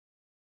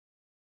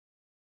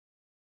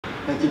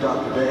Thank you,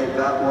 Dr. Dave.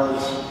 That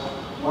was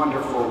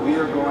wonderful. We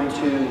are going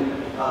to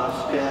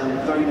spend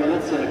 30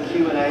 minutes in a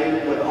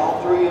Q&A with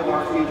all three of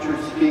our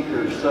featured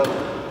speakers. So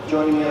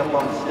joining me up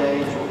on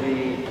stage will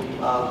be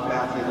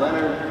Matthew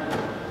Leonard,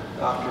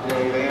 Dr.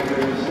 Dave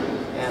Andrews,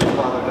 and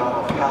Father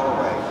Donald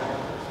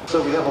Calloway.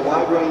 So we have a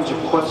wide range of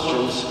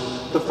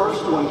questions. The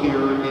first one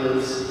here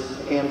is,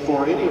 and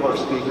for any of our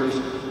speakers,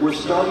 we're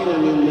starting a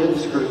new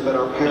men's group at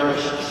our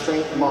parish,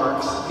 St.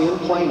 Mark's in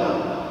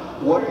Plano.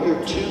 What are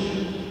your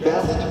two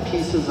best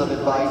pieces of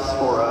advice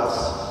for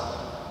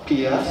us?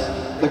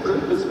 P.S. The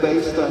group is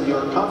based on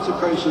your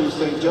Consecration of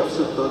St.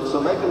 Joseph book,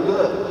 so make them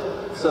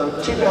good. So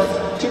two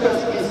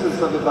best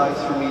pieces of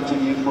advice from each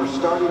of you for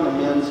starting a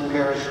men's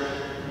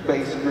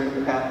parish-based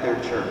group at their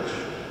church.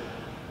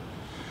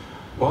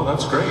 Well,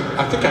 that's great.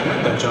 I think I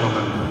met that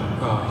gentleman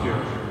here,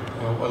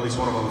 at least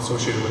one of them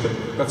associated with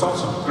it. That's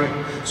awesome, great.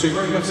 So you've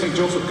already got St.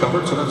 Joseph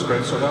covered, so that's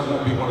great. So that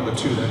won't be one of the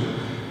two then.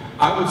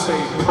 I would say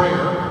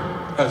prayer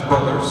as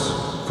brothers,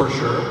 for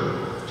sure.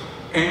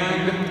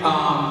 And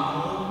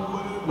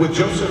with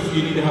Joseph,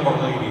 you need to have Our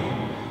Lady.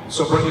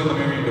 So bring in the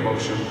Marian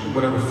devotion,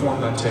 whatever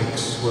form that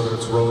takes, whether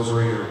it's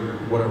rosary or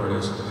whatever it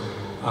is.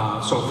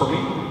 So for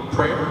me,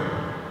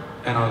 prayer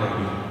and Our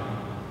Lady.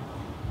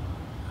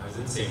 I was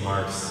in St.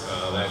 Mark's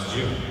last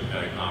June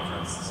at a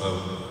conference,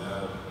 so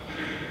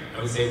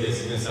I would say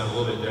this is going to sound a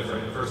little bit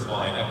different. First of all,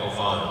 I echo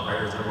Father,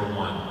 prayer is number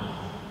one.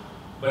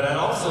 But I'd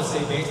also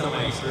say, based on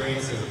my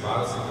experience as a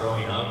Protestant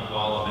growing up,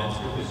 while a men's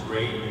group is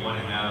great, you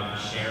want to have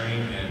sharing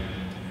and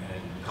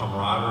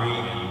camaraderie,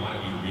 and you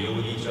want to be real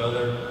with each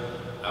other,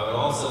 I would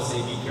also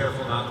say be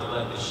careful not to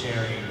let the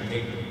sharing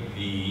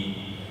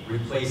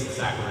replace the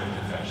sacrament of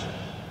confession.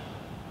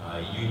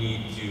 You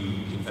need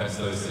to confess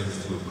those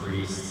sins to a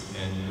priest,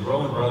 and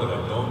grow in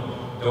brotherhood.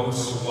 Don't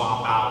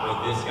swap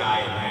out with this guy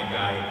and that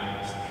guy.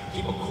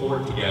 Keep a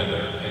cord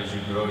together as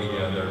you grow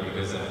together,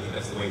 because I think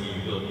that's the way that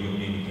you build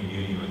union and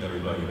communion with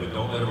everybody. But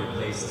don't let it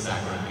replace the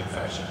sacrament of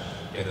confession.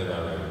 Get to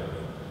that later.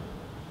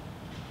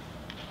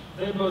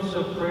 They both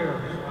said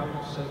prayer, so I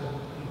will say that.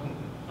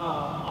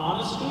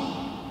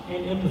 Honesty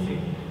and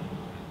empathy.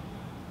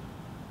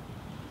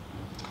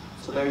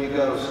 So there you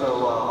go.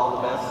 So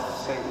all the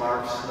best, St.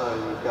 Mark's.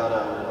 You've got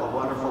a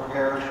wonderful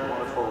parish, a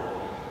wonderful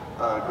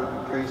group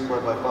of priests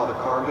led by Father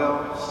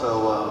Cargo.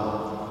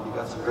 So you've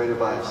got some great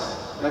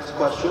advice. Next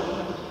question.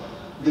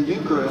 The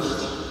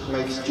Eucharist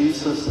makes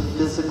Jesus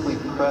physically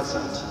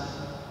present,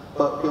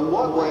 but in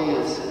what way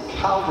is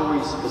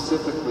Calvary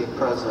specifically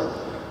present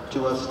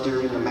to us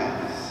during the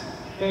Mass?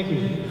 Thank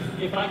you.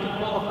 If I can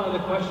qualify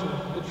the question,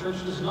 the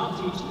Church does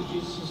not teach that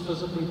Jesus is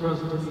physically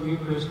present in the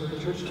Eucharist, but the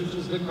Church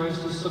teaches that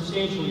Christ is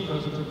substantially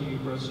present in the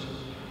Eucharist.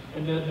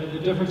 And the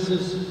difference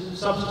is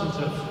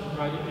substantive,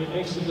 right? It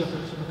makes a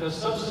difference, because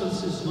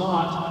substance is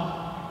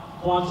not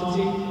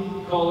quantity,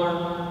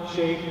 color,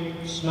 shape,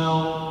 smell.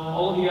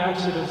 All of the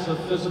accidents of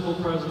physical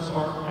presence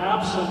are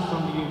absent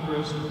from the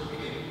Eucharist.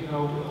 You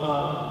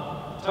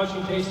know,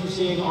 touching, tasting,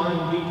 seeing are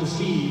indeed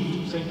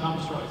deceived, St.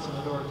 Thomas writes in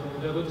the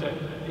Dorate Devotee.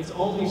 It's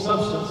only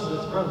substance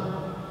that's present.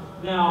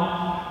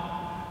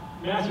 Now,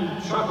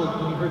 Matthew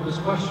chuckled when he heard this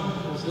question,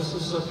 because this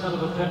is a kind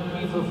of a pet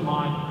peeve of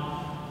mine.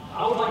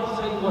 I would like to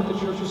tell you what the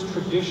Church's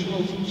traditional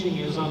teaching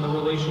is on the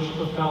relationship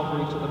of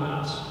Calvary to the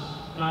Mass.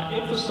 And I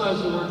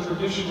emphasize the word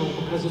traditional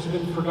because it's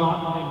been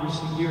forgotten in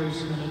recent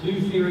years, and a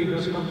new theory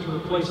has come to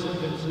replace it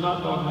that is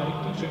not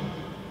dogmatic teaching.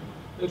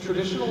 The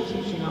traditional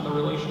teaching on the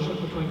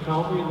relationship between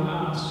Calvary and the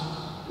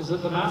Mass is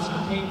that the Mass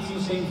contains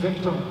the same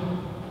victim.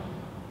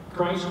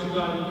 Christ who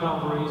died in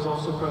Calvary is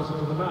also present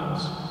in the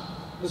Mass.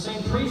 The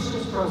same priest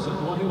is present.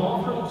 The one who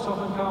offered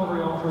himself in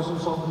Calvary offers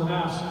himself in the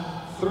Mass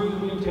through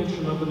the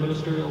intention of the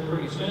ministerial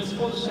priest. And it's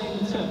for the same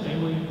intent,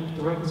 namely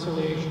the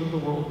reconciliation of the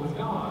world with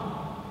God.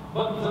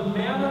 But the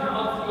manner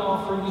of the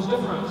offering is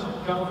different.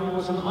 Calvary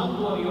was an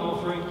unbloody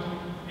offering,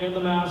 and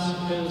the Mass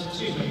is,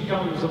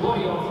 Calvary was a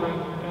bloody offering,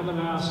 and the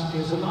Mass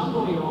is an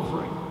unbloody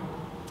offering.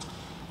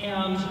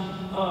 And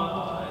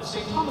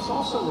St. Thomas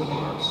also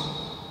remarks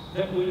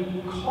that we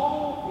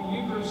call the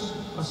Eucharist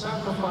a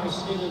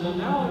sacrifice in an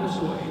analogous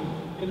way,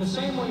 in the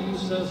same way he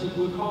says that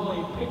we would call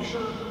a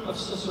picture of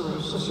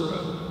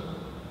Cicero.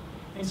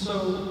 And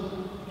so,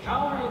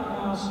 Calvary and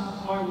Mass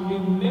are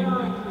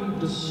numerically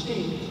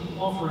distinct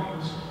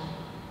offerings.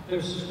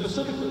 They're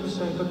specifically the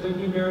same, but they're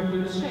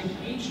numerically distinct.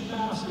 Each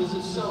Mass is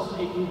itself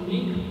a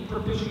unique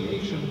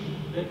propitiation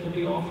that can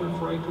be offered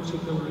for a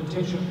particular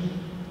intention.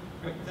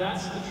 Right?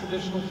 That's the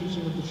traditional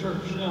teaching of the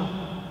Church.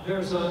 Now,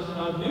 there's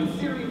a new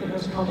theory that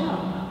has come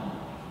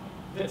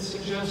in that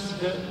suggests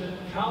that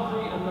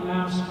Calvary and the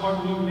Mass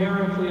are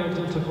numerically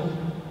identical,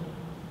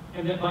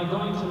 and that by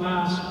going to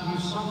Mass, you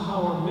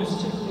somehow are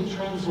mystically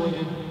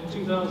translated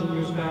 2,000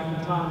 years back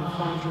in time and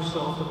find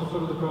yourself at the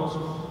foot of the cross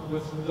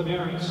with the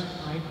Marys,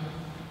 right?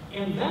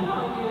 And that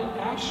idea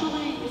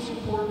actually is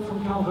important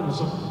from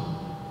Calvinism.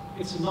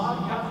 It's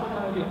not a Catholic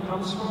idea. It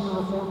comes from the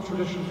Reformed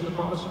tradition, from the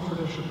Protestant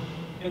tradition.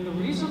 And the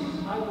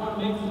reason I want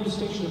to make the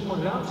distinction and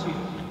point it out to you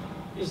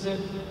is that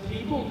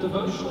people,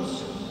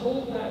 devotionalists who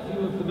hold that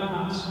view of the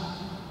Mass,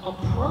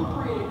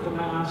 appropriate the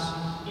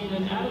Mass in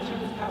an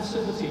attitude of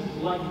passivity,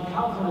 like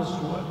Calvinists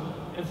would,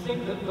 and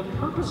think that the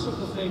purpose of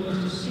the thing is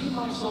to see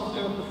myself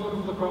there at the foot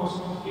of the cross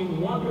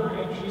in wonder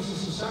at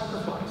Jesus'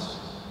 sacrifice.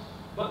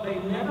 But they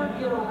never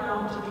get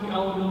around to the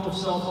element of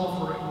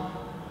self-offering.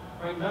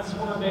 Right? That's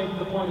when I made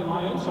the point in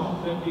my own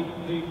talk, that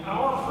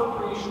our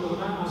appropriation of the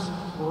Mass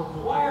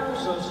requires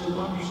us to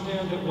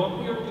understand that what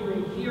we are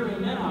doing here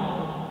and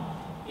now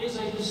is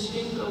a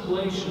distinct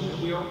oblation, that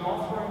we are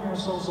offering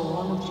ourselves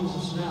along with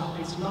Jesus now.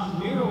 It's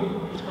not merely,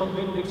 as Pope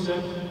Benedict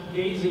said,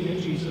 gazing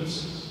at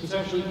Jesus. It's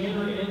actually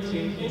entering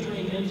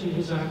into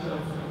his act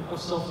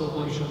of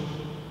self-oblation.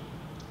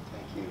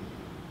 Thank you.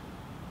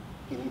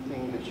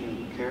 Anything that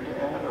you care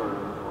to add, or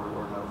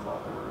no,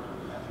 Father? Or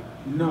Matthew?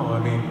 No, I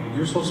mean,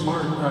 you're so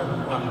smart.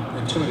 I'm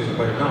intimidated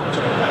by your knowledge.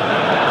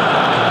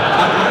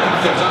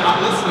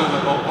 I'm listening.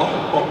 I'm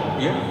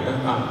like,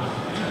 yeah.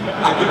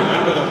 I do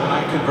remember that when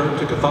I converted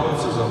to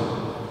Catholicism,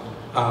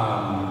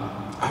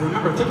 I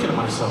remember thinking to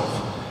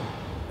myself,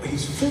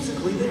 he's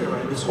physically there,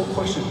 right? This whole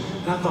question.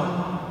 And I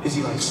thought, is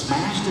he like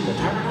smashed in the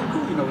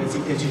tabernacle? You know,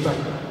 is he like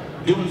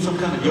doing some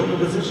kind of yoga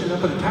position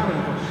up in the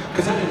tabernacle?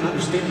 Because I didn't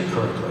understand it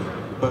correctly.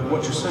 But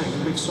what you're saying,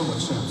 it makes so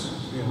much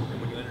sense. You know.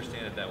 When you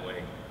understand it that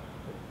way,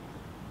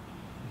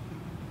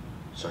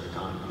 sorry,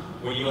 Con.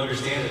 When you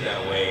understand it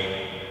that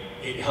way,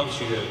 it helps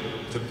you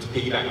to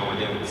piggyback on what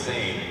David was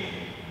saying.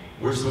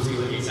 We're supposed to be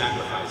living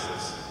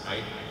sacrifices,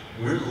 right?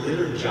 We're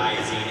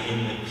liturgizing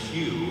in the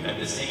pew at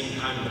the same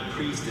time the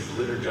priest is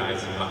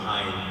liturgizing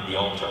behind the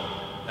altar.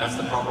 That's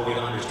the proper way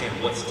to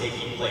understand what's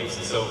taking place.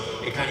 And so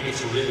it kind of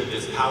gets rid of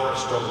this power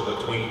struggle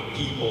between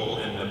people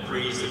and the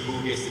priest, and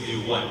who gets to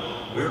do what.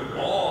 We're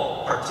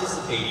all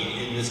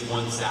participating in this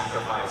one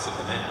sacrifice of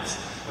the Mass.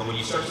 And when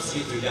you start to see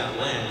it through that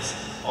lens,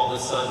 all of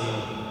a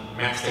sudden,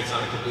 Mass takes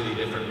on a completely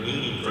different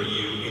meaning for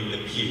you in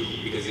the pew.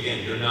 Because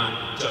again, you're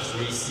not just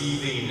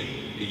receiving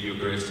the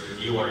Eucharist,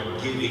 you are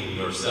giving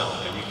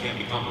yourself. And you can't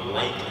become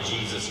like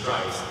Jesus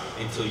Christ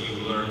until you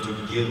learn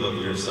to give of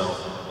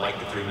yourself like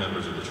the three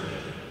members of the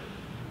Trinity.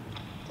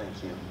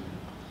 Thank you.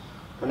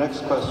 Our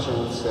next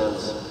question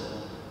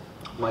says,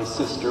 my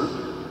sister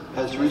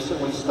has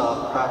recently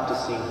stopped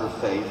practicing her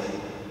faith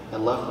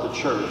and left the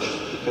church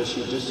because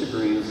she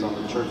disagrees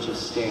on the church's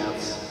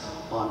stance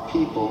on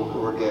people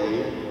who are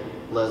gay,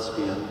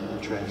 lesbian,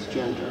 and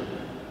transgender.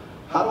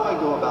 How do I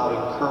go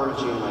about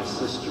encouraging my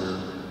sister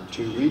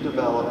to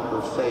redevelop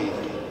her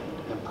faith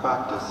and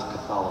practice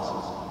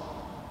Catholicism?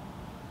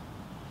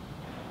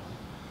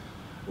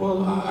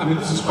 Well, I mean,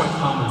 this is quite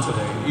common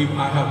today.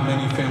 I have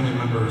many family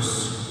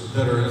members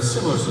that are in a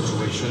similar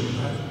situation.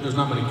 There's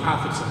not many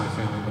Catholics in my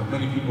family, but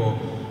many people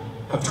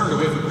have turned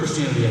away from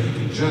Christianity, I think,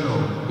 in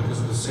general, because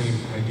of the same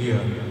idea.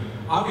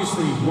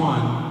 Obviously,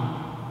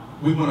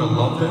 one, we want to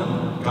love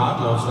them.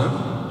 God loves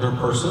them. They're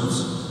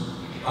persons.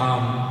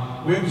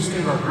 We have to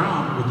stand our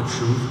ground with the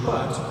truth,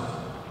 but,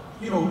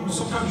 you know,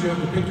 sometimes you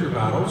have to pick your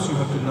battles. You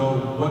have to know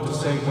what to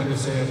say, when to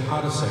say it,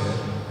 how to say it.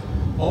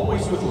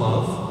 Always with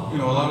love. You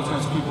know, a lot of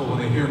times people, when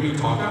they hear me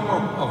talk, I'm more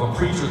of a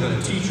preacher than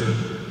a teacher.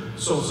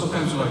 So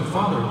sometimes they're like,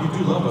 Father, you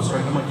do love us, right?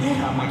 And I'm like,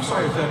 yeah. I'm like,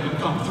 sorry if that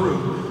didn't come through.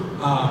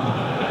 You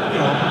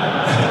know,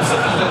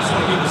 sometimes I just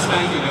want to give the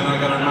spanking, and I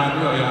got to remind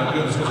you, oh yeah, I'm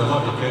doing this because I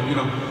love you, kid, you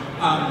know.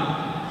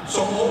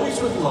 So always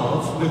with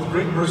love, with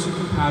great mercy,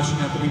 compassion,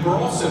 empathy. We're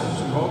all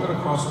sinners. We've all got a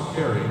cross to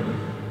carry.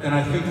 And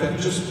I think that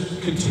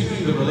just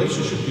continuing the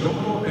relationship, you don't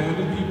want to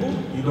abandon people.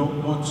 You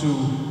don't want to,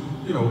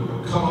 you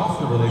know, cut off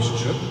the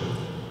relationship.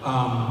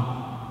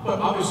 But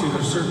obviously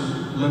there's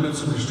certain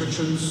limits and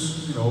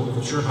restrictions. You know, if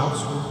it's your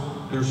house,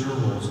 well, there's your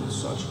rules and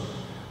such.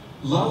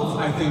 Love,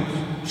 I think,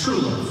 true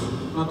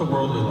love, not the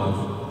worldly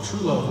love. True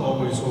love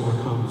always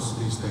overcomes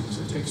these things.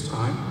 It takes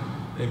time.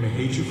 They may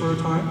hate you for a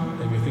time.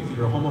 They may think that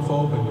you're a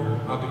homophobe and you're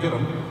out to get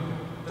them.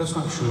 That's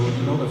not true, and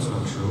you know that's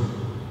not true.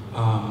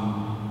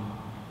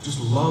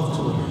 Just love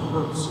till it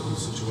hurts in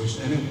these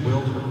situations, and it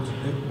will hurt.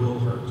 It will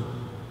hurt.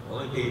 Well,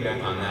 let me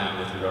piggyback on that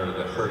with regard to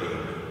the hurting.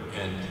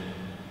 And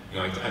you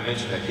know, I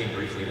mentioned, I think,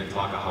 briefly in the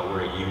talk about how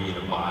we're a union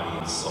of body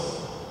and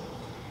soul.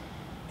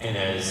 And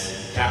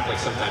as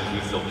Catholics, sometimes we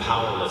feel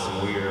powerless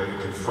and we're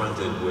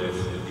confronted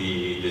with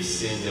the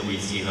sin that we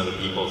see in other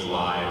people's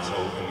lives,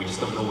 and we just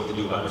don't know what to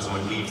do about it.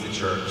 Someone leaves the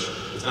church.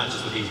 It's not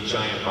just with these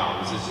giant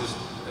problems. It's just,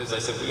 as I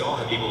said, we all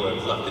have people that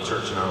have left the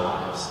church in our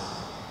lives.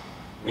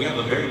 We have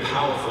a very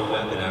powerful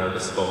weapon at our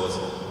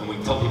disposal. And we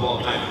tell people all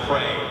the time,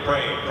 pray,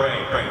 pray,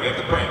 pray, pray. We have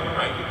to pray,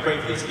 right? We pray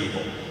for these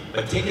people.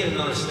 But take it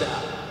another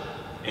step.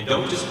 And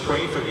don't just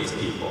pray for these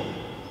people.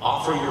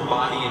 Offer your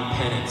body in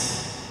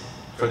penance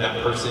for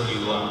that person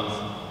you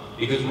love.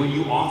 Because when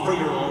you offer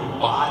your own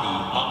body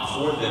up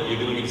for them, you're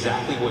doing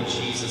exactly what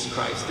Jesus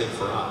Christ did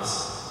for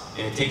us.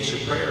 And it takes your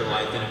prayer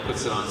life and it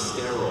puts it on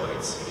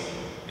steroids.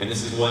 And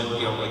this is what,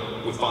 you know,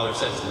 like what Father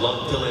says,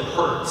 love till it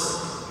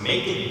hurts.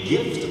 Make a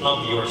gift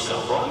of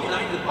yourself. We're all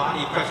united in the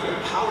body of Christ. We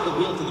have power to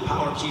wield through the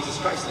power of Jesus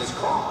Christ and his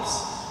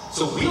cross.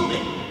 So wield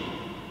it.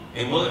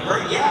 And will it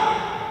hurt?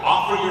 Yeah.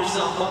 Offer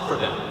yourself up for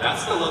them.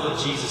 That's the love of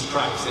Jesus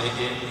Christ. And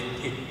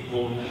it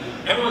will,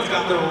 everyone's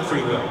got their own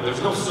free will.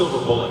 There's no silver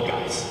bullet,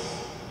 guys.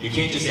 You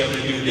can't just say, I'm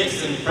going to do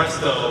this, and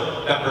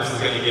presto, that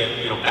person's going to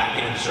get, back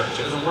into the church.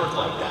 It doesn't work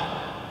like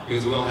that,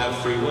 because we all have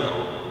free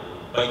will.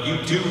 But you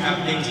do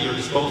have things at your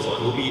disposal.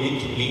 It will be an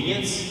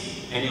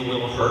inconvenience, and it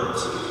will hurt.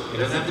 It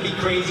doesn't have to be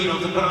crazy. You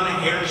don't have to put on a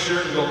hair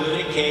shirt and go live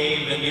in a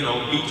cave and,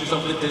 beat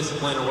yourself with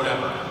discipline or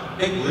whatever.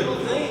 Make little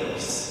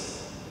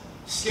things.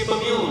 Skip a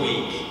meal a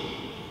week.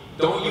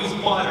 Don't use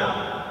butter.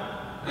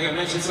 I think I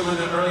mentioned something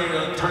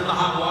earlier, turn the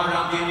hot water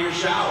out at the end of your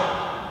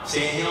shower.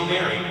 Say a Hail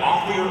Mary.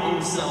 Offer your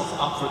own self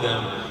up for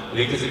them,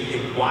 because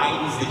it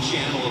widens the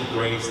channel of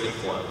grace that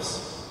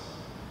flows.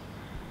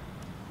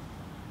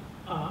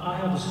 I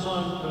have a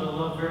son that I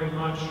love very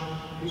much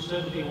who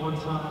said to me one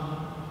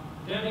time,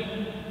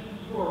 Daddy,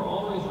 you are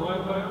always right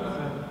about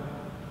everything,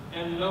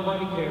 and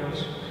nobody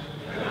cares.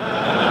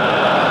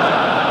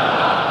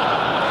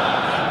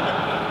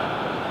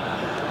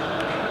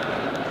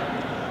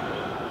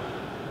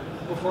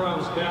 Before I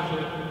was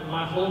Catholic,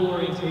 my whole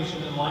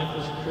orientation in life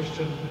as a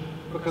Christian,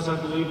 because I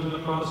believed in the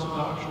Protestant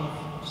doctrine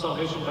of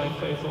salvation by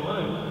faith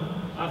alone,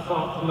 I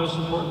thought the most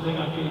important thing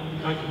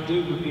I could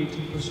do would be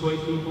to persuade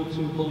people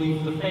to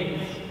believe the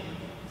faith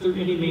through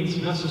any means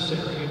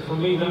necessary. And for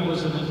me, that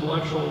was an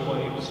intellectual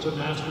way. It was to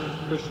master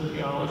Christian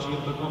theology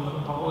and become an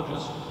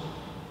apologist.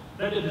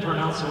 That didn't turn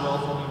out so well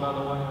for me, by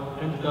the way. I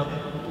ended up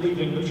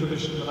leaving the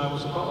tradition that I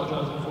was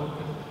apologizing for.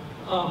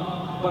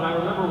 But I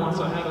remember once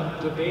I had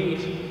a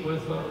debate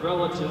with a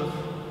relative,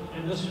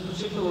 and this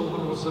particular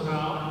one was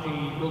about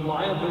the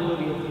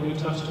reliability of the New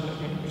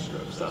Testament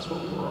manuscripts. That's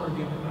what we were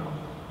arguing about.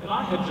 And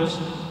I had just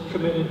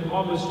committed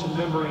almost to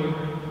memory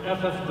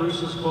F.F.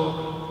 Bruce's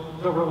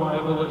book, The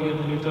Reliability of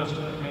the New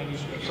Testament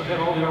Manuscripts. I had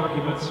all the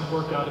arguments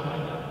worked out in my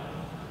head.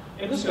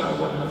 And this guy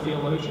wasn't a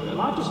theologian,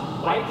 and I just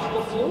wiped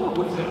the floor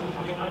with him.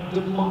 I mean, I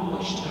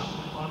demolished him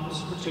on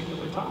this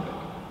particular topic.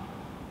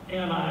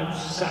 And I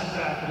sat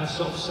back in a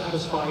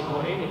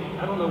self-satisfied way, and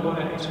I don't know what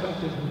I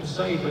expected him to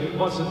say, but it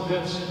wasn't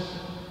this.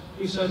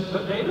 He said,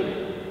 but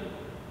David,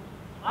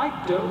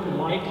 I don't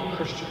like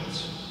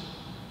Christians.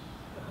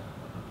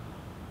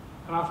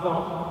 And I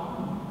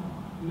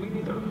thought, me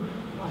neither,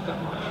 not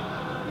that much.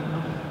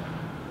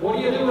 What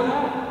do you do with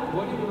that?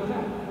 What do you do with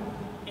that?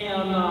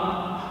 And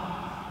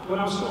when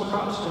I was still a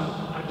Protestant,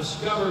 I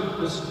discovered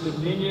this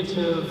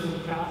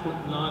diminutive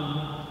Catholic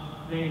nun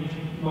named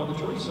Mother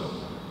Teresa.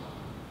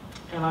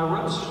 And I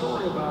read a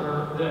story about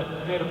her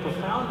that made a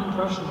profound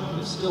impression on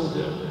me, it still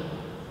did.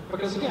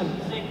 Because again,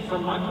 I think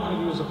from my point of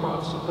view as a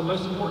Protestant, the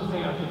most important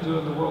thing I could do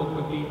in the world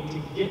would be to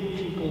get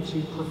people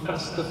to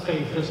profess the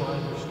faith as I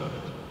understood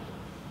it.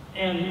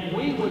 And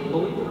we would,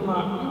 believe it or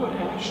not, we would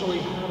actually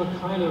have a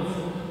kind of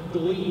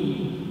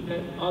glee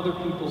at other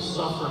people's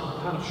suffering,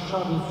 kind of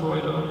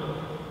schadenfreude,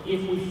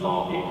 if we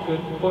thought it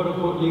could, quote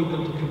unquote, lead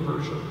them to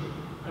conversion.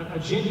 A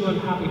genuine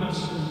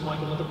happiness in like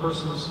another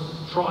person's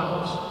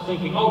trials,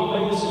 thinking, oh,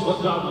 maybe this is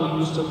what God will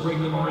use to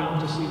bring them around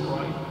to see the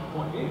right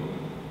point of view.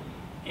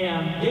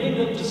 And getting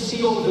them to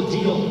seal the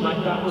deal,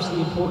 like that was the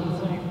important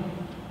thing.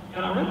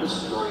 And I read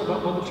this story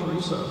about Mother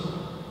Teresa,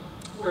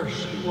 where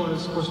she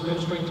was, of course,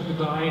 ministering to the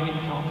dying in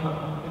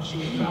Calcutta, and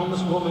she found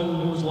this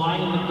woman who was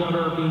lying in the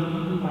gutter being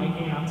eaten by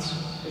ants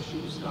as she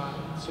was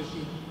dying. So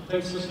she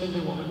takes this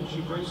Hindu woman, and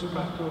she brings her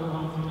back to her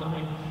home from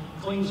dying,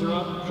 cleans her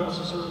up,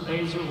 dresses her,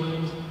 bathes her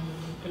wounds,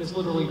 and is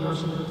literally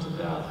nursing her to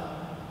death.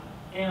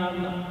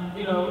 And,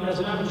 as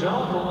an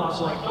evangelical, I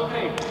was like,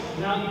 okay,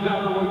 now you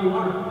got her where you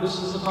want her.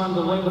 This is the time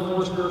to lay the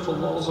 4 spiritual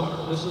laws on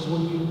her. This is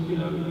when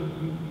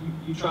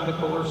you try to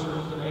coerce her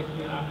into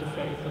making an act of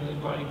faith and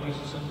inviting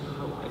Jesus into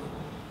her life.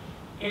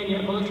 And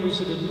yet Mother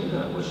Teresa didn't do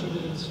that. What she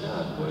did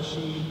instead was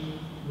she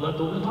let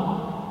the woman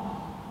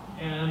talk.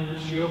 And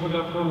she opened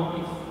up her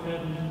life.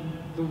 And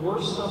the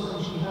worst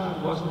suffering she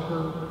had wasn't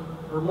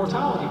her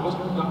mortality, it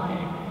wasn't her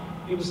dying.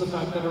 It was the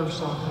fact that her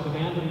son had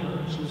abandoned her,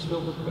 and she was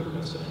filled with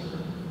bitterness and anger.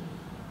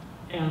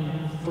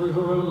 And through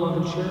her own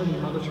love and charity,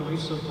 Mother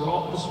Teresa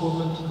brought this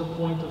woman to the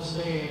point of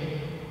saying,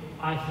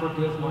 I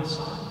forgive my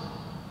son.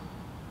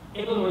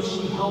 In other words,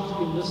 she helped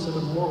elicit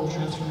a moral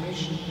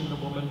transformation in the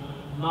woman,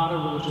 not a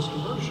religious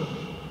conversion.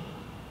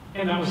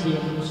 And that was the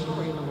end of the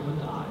story, and the woman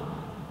died.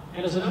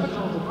 And as an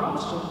evangelical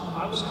Protestant,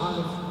 I was kind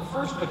of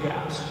first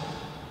aghast,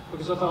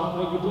 because I thought,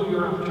 well, you blew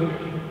your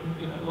opportunity.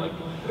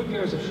 Who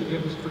cares if she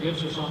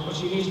forgives her son? What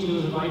she needs to do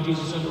is invite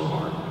Jesus into her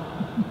heart.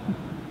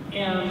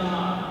 And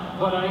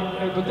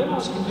but then I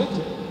was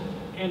convicted,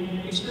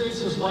 and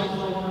experiences like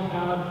the one I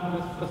had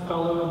with the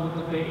fellow in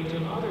the debate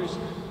and others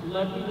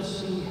led me to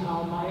see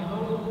how my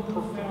own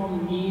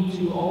profound need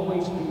to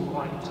always be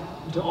right,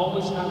 to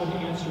always have an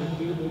answer, to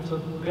be able to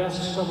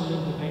best someone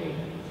in debate,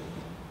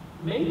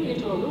 made me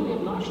into a really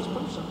obnoxious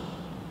person.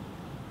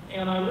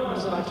 And I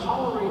realized that I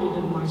tolerated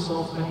in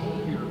myself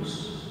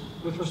behaviors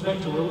with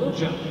respect to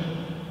religion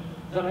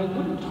that I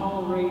wouldn't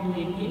tolerate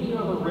in any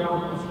other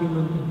realm of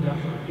human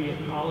endeavor, be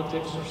it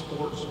politics or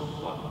sports or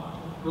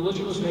whatnot.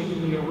 Religion was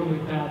making me a really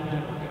bad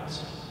dinner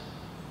guest.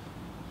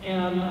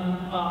 And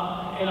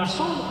I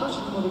saw in the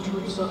person of Mother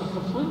Teresa a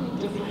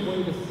completely different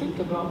way to think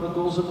about the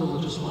goals of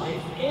religious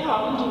life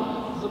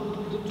and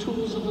the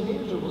tools of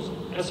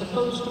evangelism, as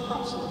opposed to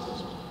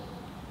proselytism.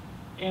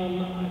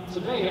 And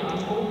today, I'm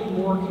only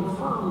more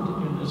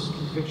confirmed in this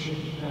conviction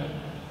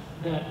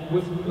that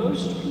with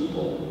most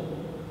people,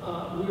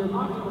 we are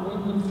not going to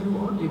win them through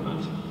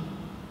argument.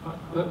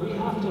 But we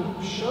have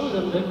to show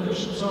them that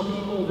Christians are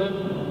people that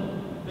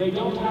they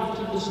don't have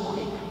to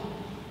dislike,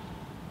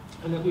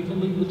 and that we can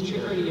lead with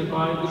charity and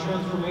by the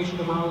transformation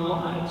of our own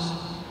lives.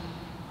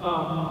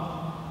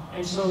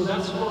 And so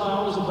that's what I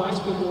always advise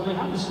people when they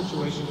have these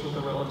situations with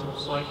their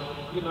relatives. Like,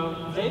 you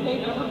know, they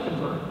may never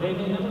convert, they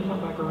may never come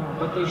back around,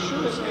 but they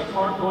sure as heck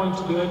aren't going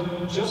to do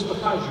it just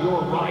because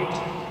you're right.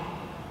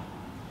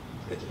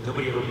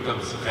 Nobody ever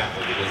becomes a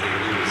Catholic because they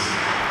lose.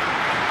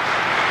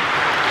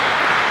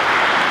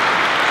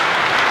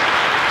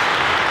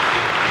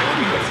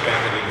 Nobody becomes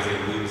Catholic because they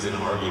lose an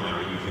argument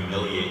or you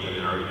humiliate them in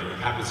an argument. It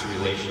happens through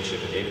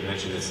relationship, and David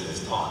mentioned this in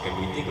his talk, and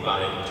we think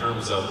about it in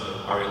terms of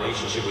our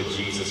relationship with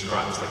Jesus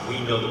Christ. Like, we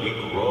know that we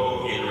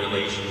grow in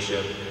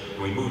relationship,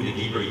 and we move to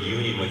deeper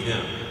union with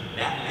Him.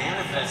 That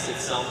manifests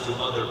itself to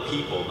other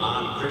people,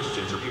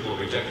 non-Christians or people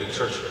who reject the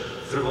church,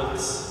 through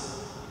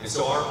us. And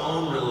so our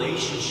own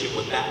relationship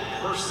with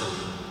that person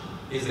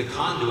is the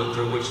conduit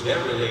through which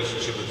their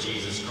relationship with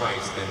Jesus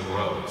Christ then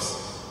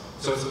grows.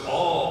 So it's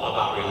all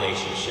about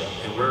relationship,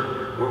 and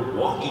we're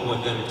walking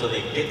with them until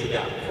they get to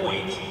that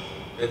point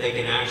that they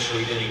can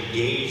actually then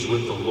engage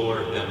with the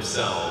Lord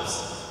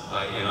themselves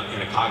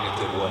in a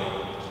cognitive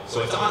way.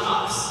 So it's on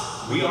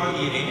us. We are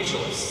the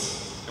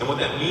evangelists. And what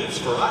that means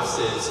for us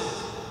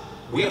is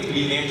we have to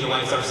be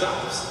evangelized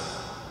ourselves.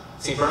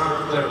 St.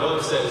 Bernard of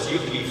Clairvaux says you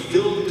have to be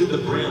filled to the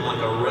brim like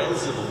a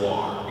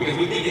reservoir. Because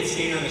we think it's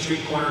standing on the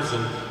street corners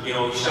and, you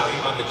know, shouting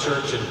about the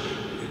church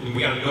and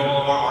we got to know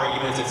all of our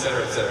arguments,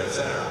 etc., etc.,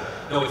 etc.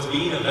 No, it's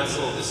being a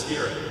vessel of the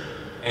Spirit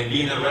and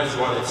being that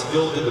reservoir that's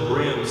filled to the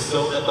brim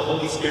so that the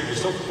Holy Spirit, you're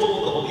so full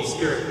of the Holy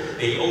Spirit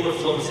that He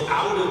overflows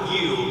out of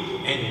you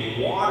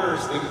and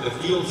waters the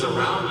fields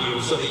around you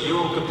so that your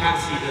own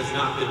capacity does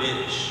not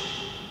diminish.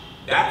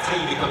 That's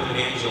how you become an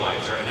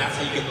evangelizer, and that's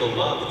how you get the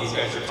love that these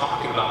guys are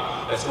talking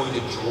about that's going to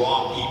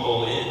draw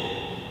people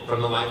in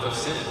from the life of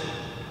sin.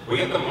 We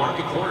have to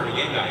market corner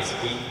again, guys.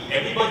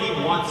 Everybody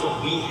wants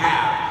what we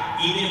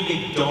have, even if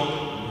they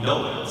don't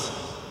know it.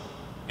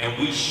 And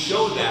we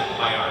show that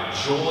by our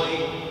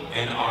joy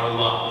and our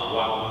love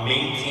while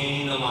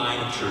maintaining the line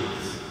of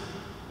truth.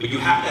 But you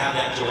have to have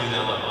that joy and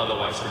that love,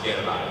 otherwise forget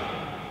about it.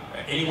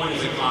 Anyone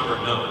who's a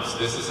convert knows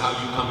this is how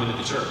you come into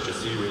the church.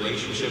 It's through your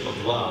relationship of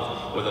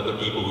love with other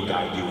people who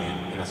guide you in.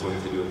 And that's what we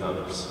have to do with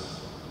others.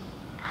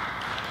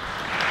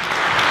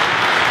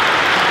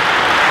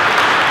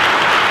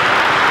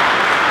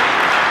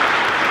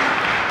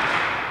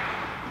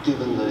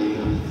 Given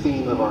the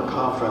theme of our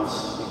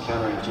conference,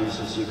 Encountering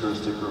Jesus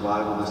Eucharistic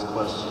Revival, this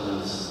question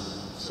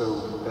is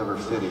so ever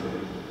fitting.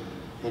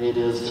 And it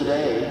is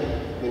today,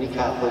 many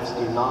Catholics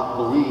do not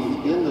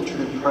believe in the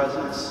true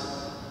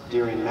presence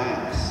during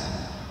Mass.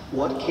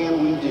 What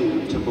can we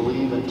do to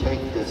believe and take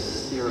this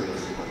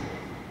seriously?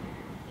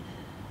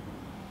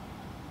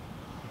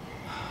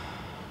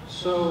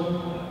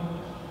 So,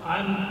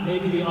 I'm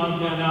maybe the odd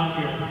man out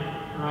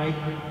here, right?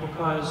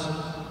 Because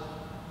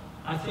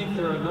I think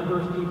there are a number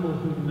of people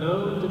who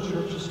know the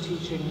Church's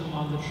teaching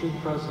on the true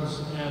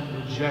presence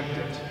and reject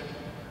it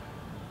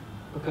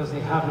because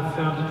they haven't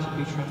found it to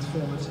be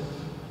transformative.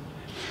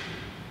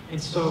 And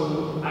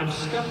so I'm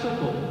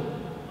skeptical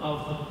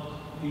of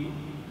the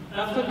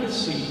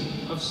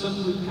efficacy of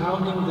simply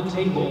pounding the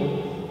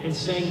table and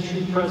saying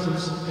true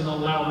presence in a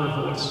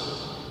louder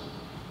voice.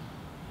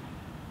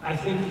 I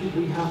think that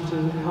we have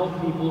to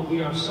help people,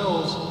 we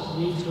ourselves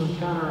need to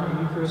encounter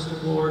our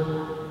Eucharistic Lord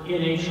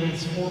in a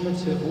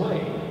transformative way,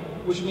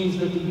 which means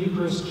that the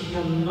Eucharist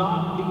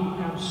cannot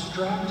be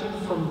abstracted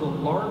from the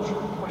larger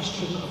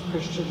question of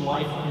Christian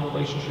life and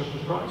relationship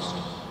with Christ.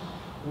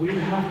 We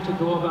have to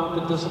go about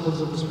the disciplines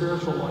of the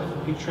spiritual life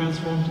and be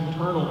transformed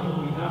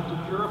internally. We have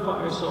to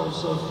purify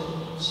ourselves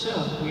of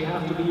sin. We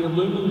have to be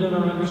illumined in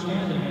our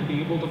understanding and be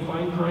able to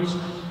find Christ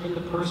in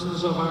the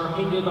persons of our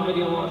hated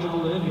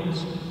ideological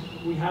enemies.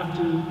 We have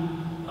to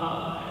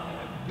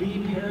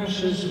be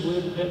parishes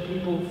that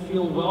people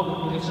feel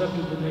welcome and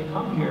accepted when they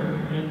come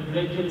here, and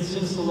they can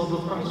sense the love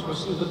of Christ. Well,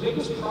 see, the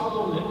biggest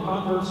problem that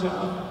converts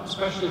have,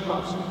 especially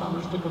Protestant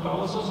converts to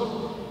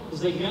Catholicism, is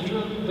they enter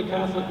the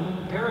Catholic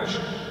parish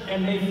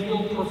and they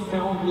feel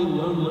profoundly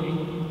lonely.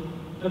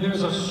 And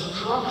there's a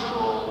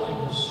structural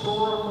and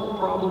historical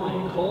problem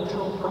and a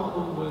cultural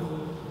problem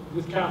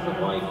with Catholic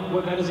life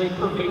where that is a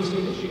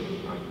pervasive issue,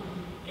 right?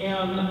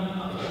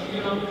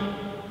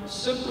 And,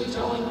 simply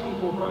telling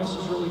people Christ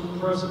is really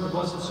present in the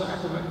Blessed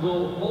Sacrament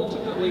will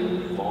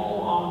ultimately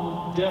fall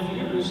on deaf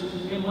ears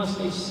unless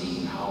they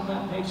see how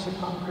that makes a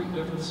concrete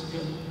difference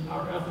in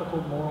our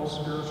ethical, moral,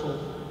 spiritual,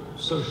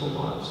 social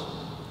lives.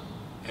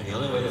 And the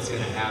only way that's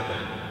going to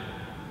happen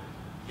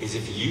is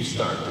if you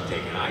start to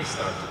take, and I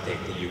start to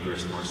take the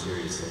Eucharist more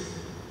seriously.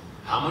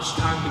 How much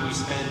time do we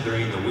spend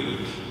during the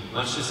week?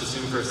 Let's just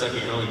assume for a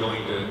second you're only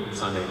going to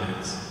Sunday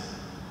Mass.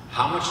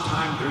 How much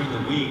time during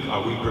the week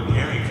are we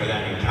preparing for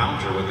that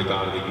encounter with the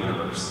God of the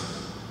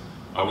universe?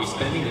 Are we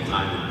spending the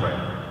time in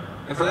prayer?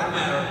 And for that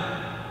matter,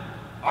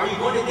 Are you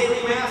going to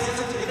daily mass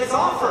if it's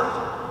offered?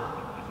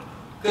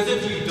 Because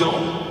if you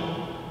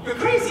don't, you're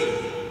crazy.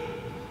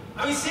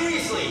 I mean,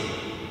 seriously.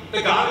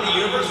 The God of the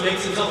universe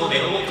makes himself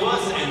available to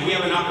us, and we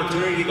have an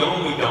opportunity to go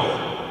and we don't.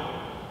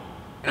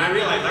 And I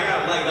realized I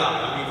got a leg up.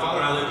 I mean, Father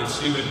and I live in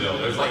Steubenville.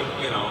 There's like,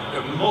 there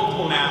are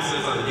multiple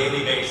masses on a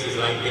daily basis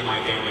that I can get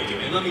my family to.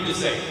 And let me just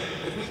say,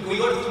 if we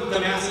go to the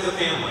mass as a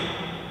family.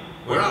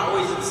 We're not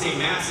always at the same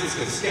masses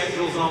because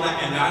schedules and all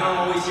that, and I don't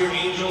always hear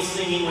angels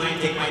singing when I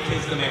take my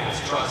kids to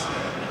mass, trust me.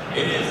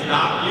 It is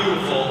not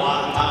beautiful a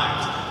lot of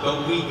times,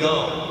 but we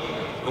go.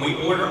 And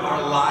we order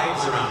our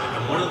lives around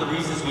it. And one of the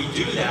reasons we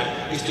do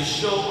that is to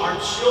show our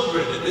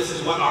children that this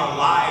is what our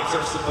lives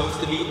are supposed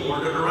to be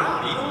ordered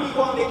around. Even when we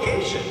go on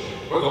vacation,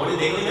 we're going to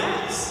daily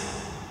mass.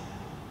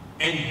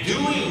 And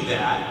doing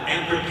that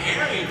and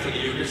preparing for the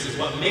Eucharist is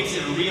what makes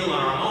it real in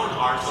our own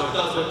hearts. So it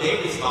does what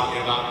David's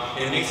talking about,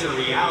 and it makes it a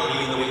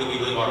reality in the way that we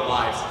live our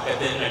lives that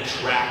then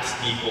attracts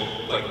people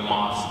like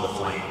moths to the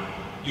flame.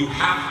 You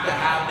have to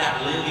have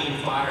that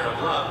living fire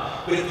of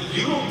love. But if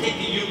you don't take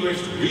the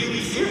Eucharist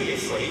really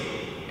seriously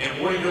and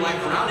order your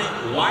life around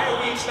it, why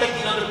are we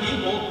expecting other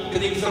people to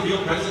think it's the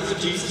real presence of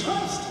Jesus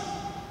Christ?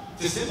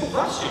 It's a simple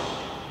question.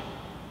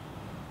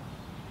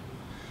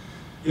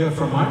 Yeah,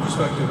 from my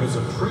perspective as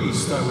a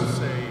priest, I would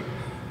say,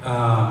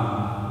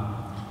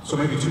 so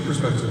maybe two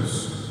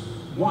perspectives.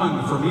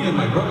 One, for me and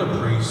my brother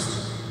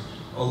priest,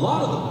 a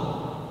lot of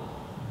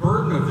the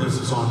burden of this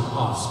is on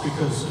us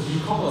because you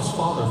call us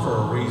Father for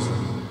a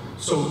reason.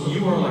 So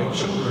you are like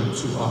children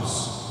to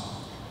us.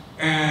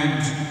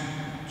 And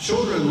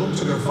children look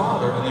to their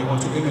father and they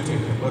want to imitate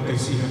him. What they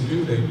see him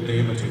do, they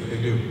imitate,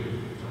 they do.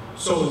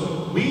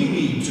 So we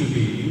need to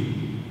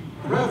be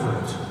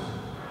reverent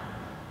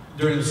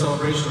during the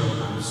celebration of the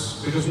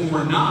Mass, because when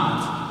we're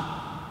not,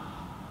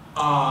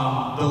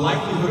 the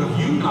likelihood of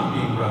you not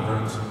being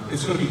reverent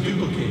is going to be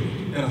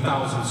duplicated in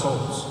 1,000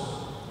 souls.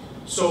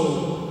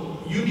 So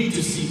you need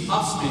to see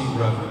us being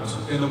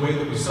reverent in the way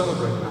that we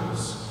celebrate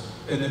Mass,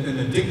 in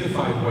the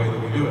dignified way that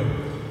we do it.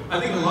 I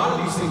think a lot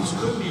of these things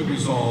could be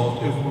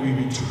resolved if we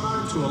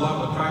return to a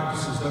lot of the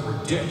practices that were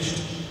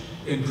ditched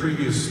in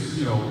previous,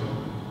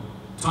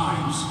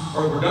 times,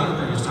 or were done in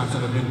previous times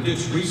that have been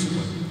ditched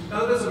recently.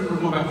 Now, that doesn't mean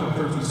we're going back to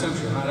the 13th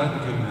century. I'm not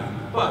advocating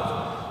that.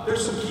 But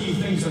there's some key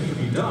things that could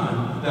be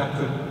done that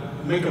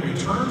could make a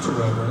return to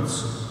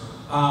reverence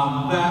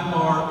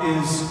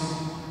is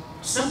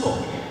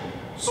simple.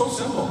 So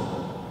simple.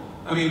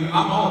 I mean,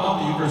 I'm all about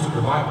the Eucharistic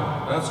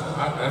revival.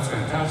 That's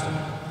fantastic.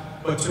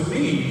 But to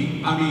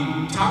me,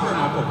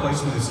 tabernacle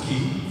placement is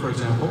key, for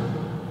example.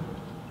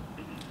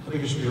 I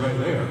think it should be right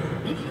there,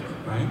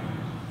 right?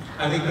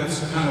 I think that's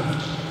kind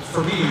of,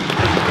 for me,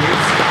 pretty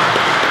basic.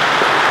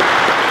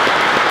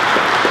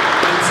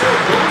 Until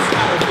those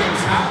kind of things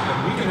happen,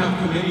 we can have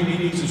committee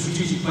meetings and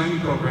strategic planning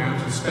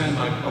programs and spend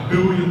like $1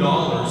 billion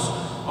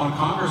on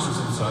congresses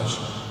and such,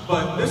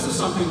 but this is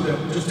something that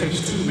just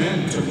takes 2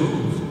 men to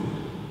move.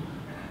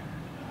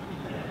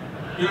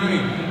 You know what I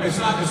mean? It's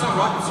not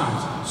rocket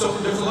science. So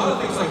there's a lot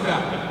of things like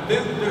that.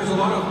 Then there's a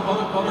lot of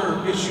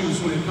other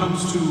issues when it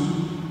comes to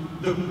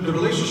the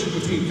relationship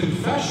between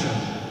confession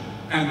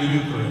and the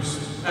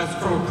Eucharist. As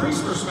from a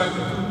priest's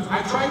perspective,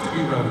 I try to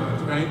be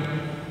reverent, right?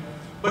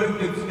 But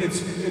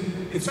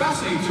it's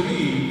fascinating to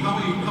me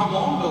how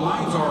long the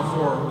lines are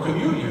for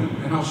communion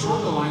and how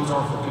short the lines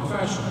are for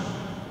confession.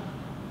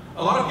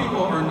 A lot of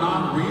people are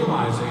not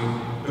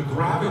realizing the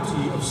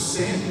gravity of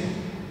sin.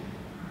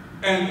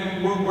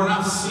 And we're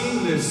not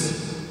seeing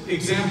this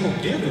example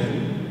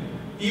given,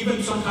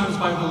 even sometimes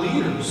by the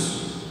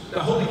leaders. The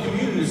Holy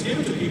Communion is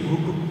given to people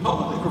who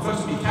publicly profess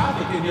to be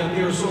Catholic, and yet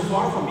they are so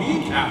far from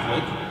being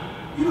Catholic.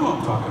 You know what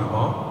I'm talking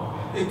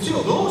about.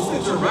 Until those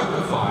things are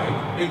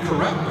rectified and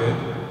corrected,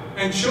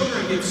 and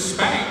children get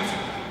spanked.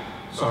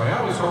 Sorry, I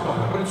always harp on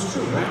that, but it's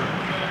true,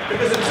 right?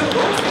 Because until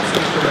those things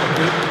are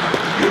corrected,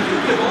 you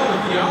can give all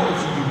the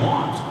theology you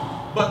want.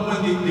 But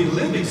when the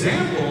lived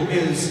example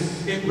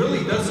is, it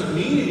really doesn't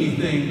mean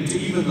anything to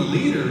even the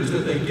leaders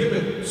that they give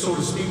it, so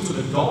to speak, to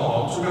the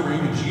dogs. Remember,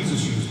 even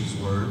Jesus used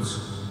these words.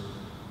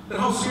 Then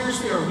how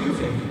seriously are we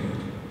taking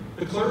it?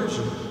 The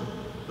clergy,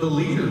 the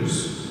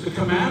leaders, the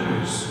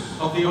commanders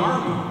of the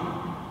army,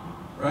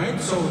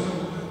 right? So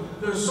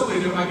there's so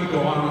many, I could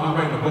go on. I'm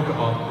writing a book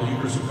about the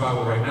Eucharistic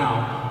revival right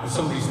now, and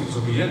some of these things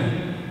will be in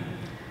it.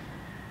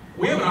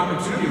 We have an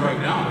opportunity right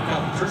now in the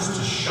Catholic Church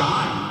to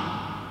shine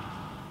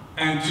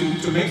and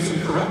to make some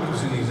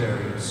correctives in these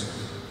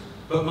areas.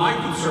 But my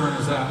concern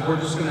is that we're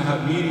just going to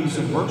have meetings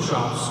and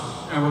workshops,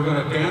 and we're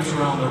going to dance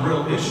around the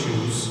real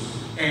issues,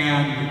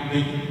 and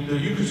the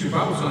Eucharistic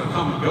revival is going to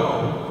come and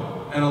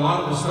go, and a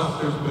lot of the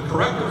stuff, the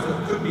correctives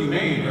that could be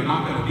made are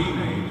not going to be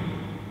made.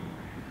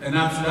 And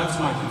that's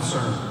my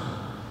concern.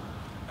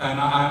 And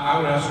I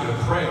would ask you to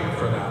pray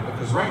for that,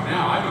 because right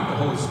now I think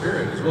the Holy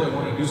Spirit is really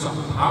wanting to do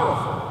something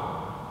powerful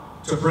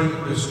to bring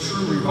this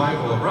true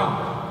revival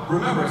about.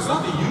 Remember, it's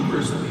not the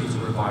Eucharist that needs a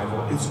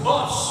revival, it's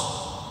us.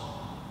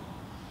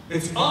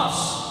 It's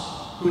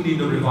us who need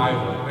the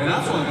revival. And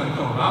that's only going to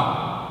come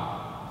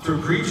about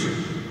through preaching,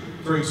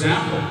 through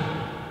example,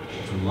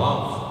 through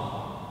love.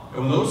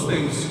 And when those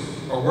things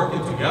are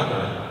working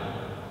together,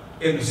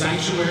 in the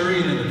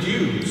sanctuary and in the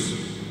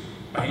pews,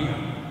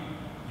 bam,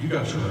 you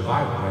got your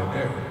revival right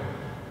there.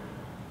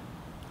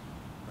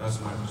 That's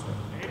my perspective.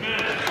 Amen.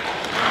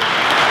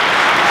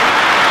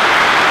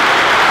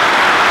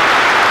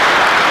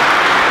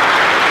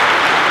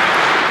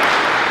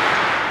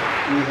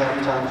 We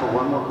have time for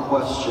one more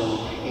question,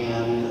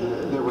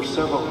 and there were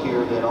several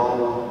here that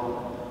all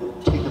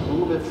take a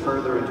little bit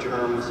further in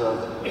terms of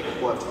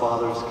what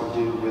fathers can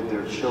do with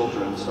their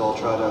children, so I'll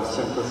try to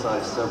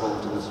synthesize several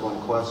into this one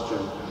question.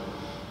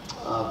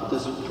 But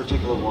this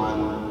particular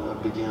one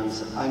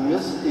begins, I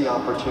missed the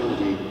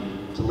opportunity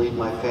to lead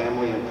my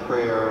family in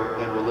prayer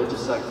and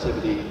religious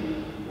activity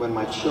when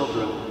my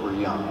children were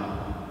young.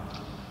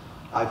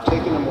 I've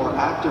taken a more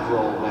active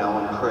role now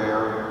in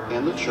prayer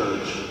and the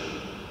church,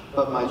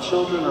 but my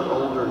children are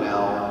older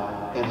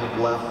now and have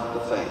left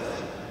the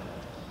faith.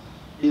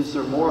 Is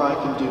there more I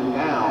can do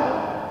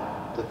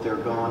now that they're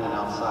gone and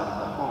outside of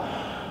the home?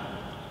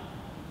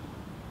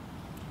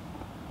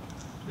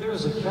 There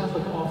is a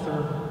Catholic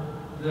author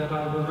that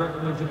I would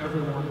recommend to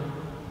everyone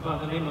by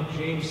the name of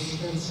James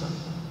Stenson.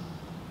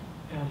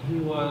 And he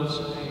was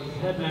a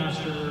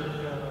headmaster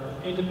at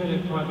an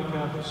independent private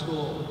Catholic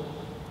school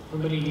for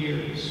many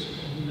years.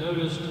 And he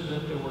noticed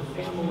that there were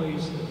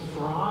families that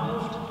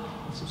thrived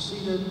and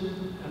succeeded,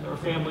 and there were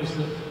families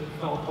that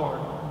fell apart,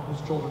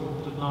 whose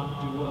children did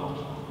not do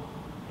well.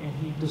 And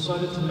he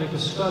decided to make a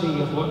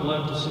study of what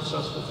led to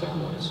successful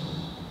families,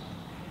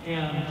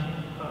 and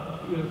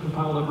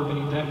compiled over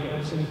many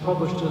decades. And he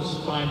published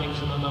his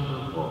findings in a number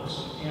of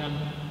books. And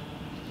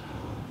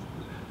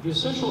the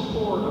essential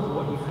core of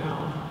what he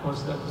found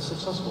was that the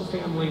successful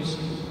families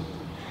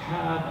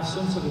had a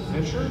sense of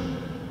adventure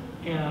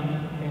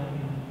and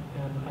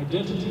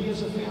identity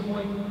as a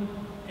family,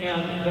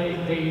 and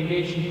they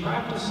engaged in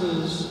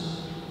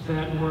practices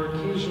that were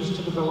occasions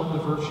to develop the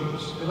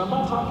virtues. And I'm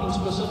not talking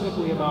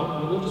specifically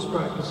about religious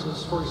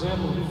practices. For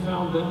example, he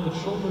found that the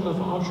children of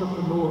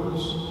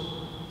entrepreneurs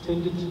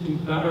tended to do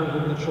better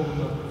than the children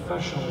of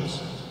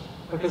professionals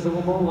because they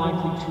were more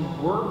likely to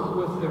work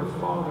with their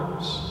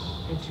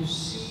fathers and to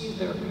see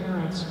their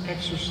parents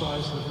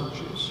exercise the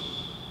virtues.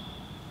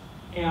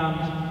 And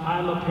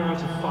I'm a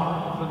parent of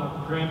 5 and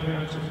a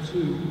grandparent of 2,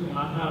 and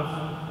I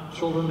have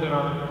children that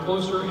are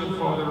closer and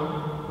farther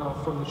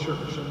from the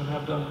church and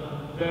have done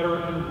better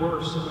and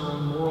worse in their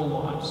own moral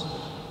lives.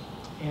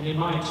 And in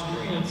my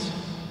experience,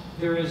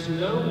 there is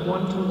no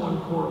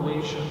one-to-one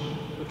correlation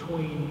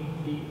between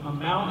the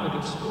amount of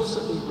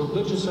explicitly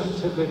religious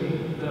activity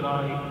that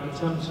I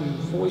attempt to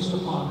foist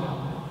upon them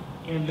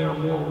and their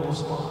moral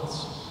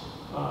response.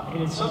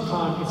 And in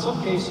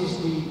some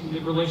cases, the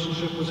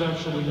relationship was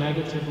actually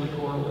negatively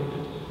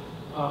correlated.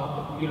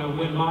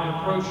 When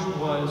my approach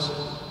was,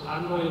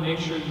 I'm going to make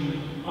sure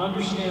you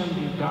understand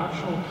the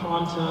doctrinal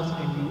content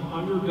and you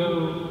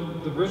undergo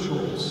the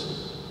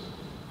rituals,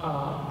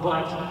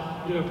 but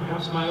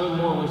perhaps my own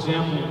moral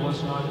example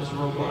was not as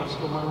robust,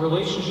 or my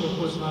relationship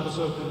was not as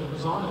open and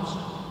as honest.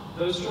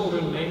 Those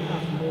children may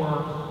have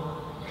more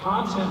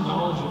content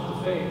knowledge of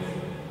the faith,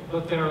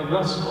 but they're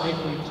less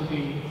likely to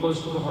be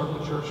close to the heart of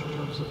the church in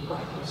terms of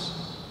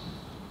practice.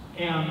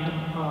 And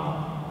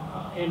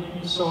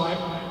so I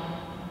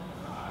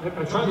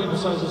try to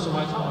emphasize this in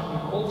my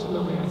talk.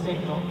 Ultimately, I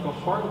think the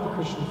heart of the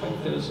Christian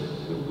faith is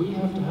that we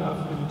have to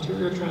have an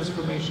interior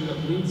transformation that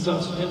leads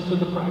us into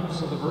the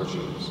practice of the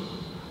virtues.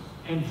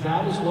 And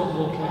that is what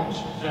will catch.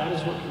 That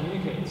is what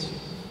communicates.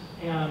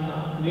 And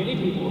many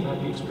people have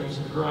had the experience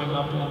of growing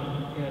up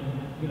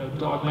in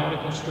dogmatic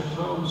and strict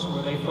homes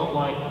where they felt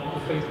like the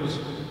faith was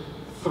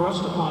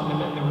thrust upon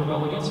them and they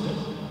rebel against it.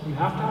 You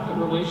have to have that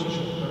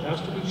relationship. There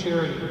has to be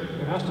charity.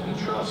 There has to be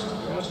trust.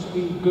 There has to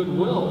be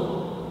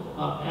goodwill.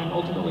 And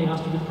ultimately has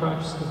to be the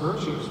practice of the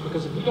virtues.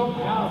 Because if you don't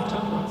have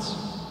temperance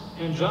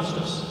and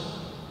justice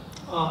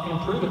and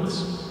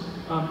prudence,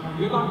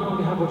 you're not going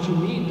to have what you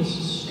need to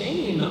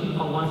sustain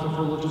a life of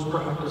religious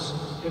practice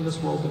in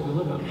this world that we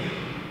live in.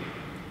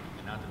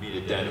 And not to beat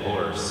a dead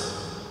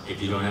horse,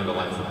 if you don't have a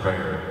life of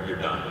prayer,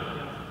 you're done.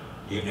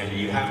 And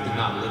you have to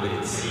not live it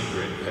in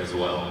secret as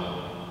well.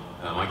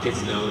 My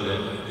kids know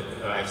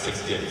that I have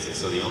 6 kids,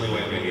 so the only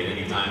way I'm going to get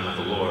any time with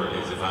the Lord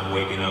is if I'm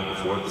waking up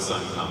before the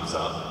sun comes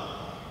up.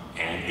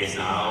 And it's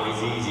not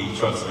always easy,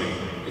 trust me.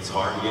 It's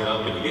hard to get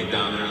up and you get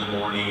down there in the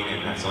morning,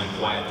 and that's the only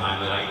quiet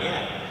time that I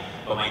get.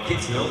 But my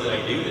kids know that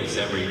I do this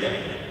every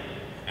day.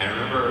 And I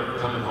remember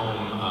coming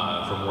home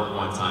from work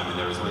one time, and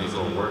there was one of these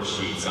little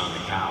worksheets on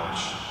the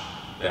couch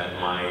that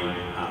my,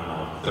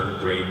 3rd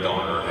grade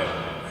daughter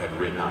had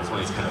written out. It's one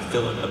of these kind of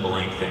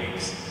fill-in-the-blank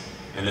things.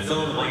 And the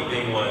fill-in-the-blank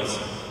thing was,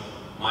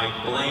 my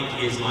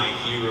blank is my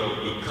hero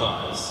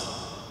because.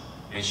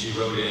 And she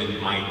wrote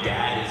in, my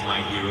dad is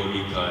my hero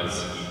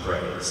because he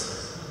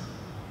prays.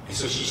 And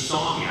so she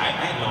saw me. I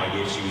had no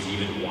idea she was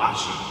even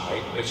watching,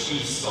 right? But she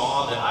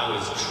saw that I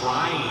was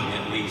trying,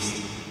 at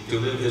least, to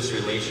live this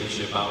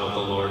relationship out with the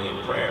Lord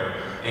in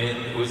prayer. And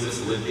it was this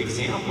lived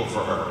example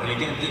for her. And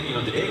again,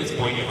 to David's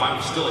point, if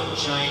I'm still a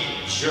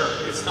giant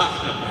jerk, it's not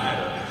going to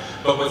matter.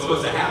 But what's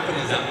supposed to happen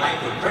is that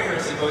life of prayer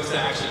is supposed to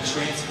actually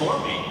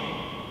transform me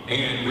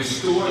and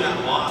restore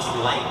that lost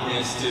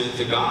likeness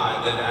to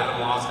God that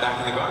Adam lost back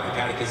in the garden. The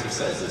Catechism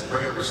says this: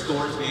 prayer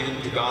restores man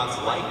to God's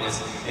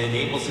likeness and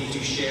enables him to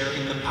share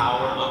in the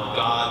power of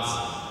God's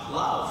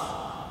love.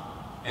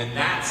 And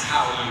that's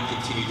how you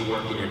continue to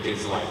work in your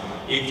kids' life.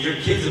 If your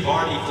kids have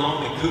already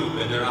flown the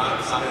coop and they're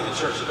outside of the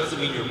church, it doesn't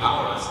mean you're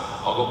powerless.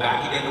 I'll go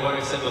back again to what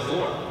I said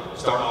before.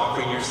 Start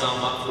offering yourself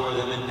up for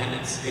them in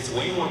penance. It's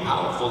way more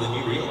powerful than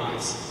you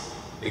realize.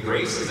 The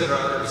graces that are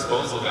at our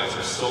disposal, guys,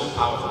 are so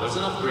powerful. There's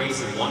enough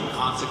grace in one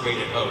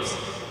consecrated host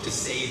to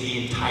save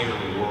the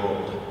entire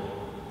world.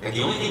 And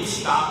the only thing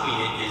stopping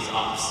it is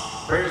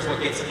us. Prayer is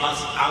what gets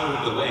us out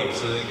of the way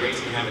so that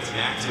grace can have its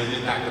maximum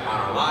impact upon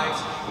our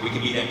lives, and we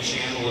can be that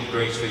channel of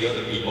grace for the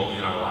other people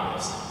in our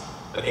lives.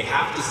 But they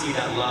have to see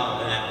that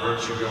love and that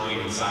virtue growing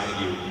inside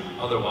of you.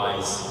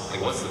 Otherwise,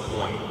 like, what's the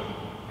point?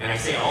 And I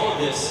say all of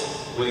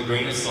this with a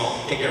grain of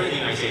salt. Take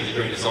everything I say with a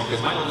grain of salt,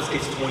 because my oldest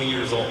kid's 20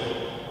 years old.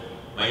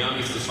 My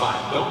youngest is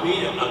 5. Don't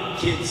read a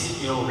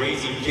kid's,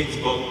 raising kids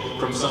book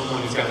from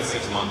someone who's got a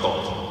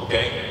 6-month-old,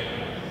 okay?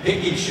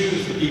 Pick and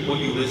choose the people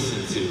you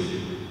listen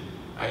to.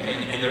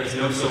 And there's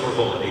no silver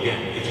bullet.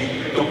 Again, if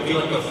you don't feel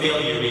like a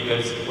failure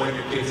because one of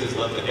your kids has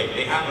left the faith,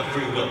 they have a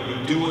free will.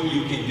 You do what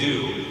you can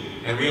do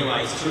and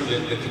realize, too,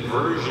 that the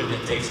conversion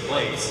that takes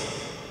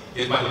place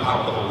is by the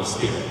power of the Holy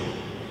Spirit.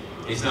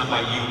 It's not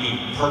by you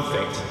being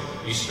perfect.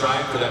 You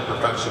strive for that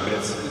perfection,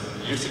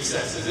 but your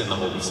success is in the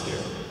Holy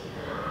Spirit.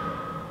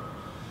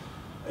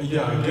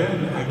 Yeah,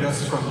 again, I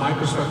guess from my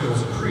perspective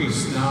as a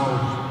priest, now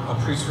a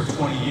priest for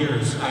 20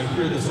 years, I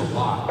hear this a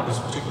lot, this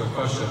particular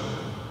question.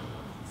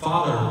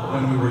 Father,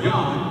 when we were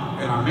young,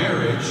 in our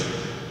marriage,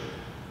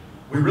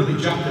 we really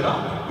jacked it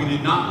up. We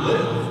did not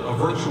live a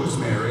virtuous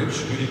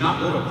marriage. We did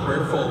not live a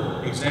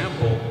prayerful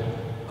example.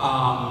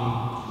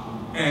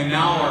 And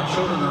now our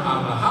children are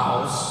out of the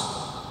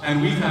house,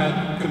 and we've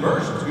had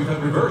conversions, we've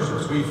had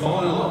reversions, we've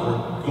fallen in love.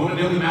 We're going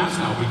to daily mass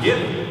now. We get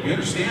it. We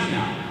understand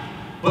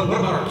now. But what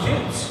about our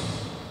kids?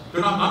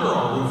 They're not under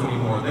our roof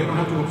anymore. They don't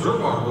have to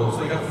observe our rules.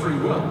 They got free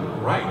will,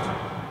 right?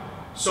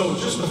 So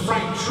just the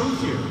frank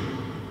truth here.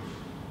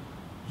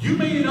 You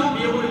may not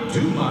be able to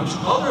do much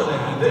other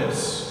than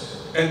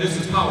this, and this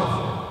is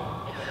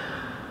powerful.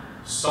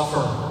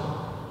 Suffer.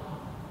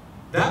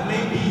 That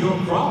may be your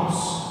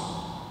cross.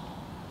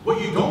 What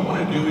you don't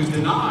want to do is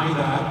deny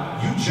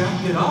that you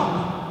jacked it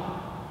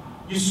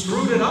up. You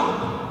screwed it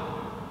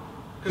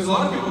up. Because a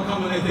lot of people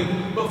come and they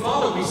think, but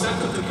Father, we sent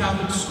them to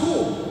Catholic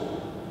school.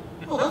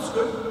 Oh, that's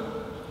good.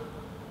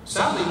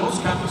 Sadly,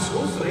 most Catholic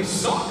schools today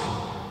suck.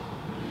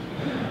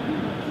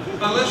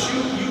 Unless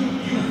you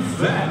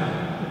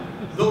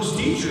vet those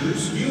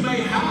teachers, you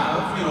may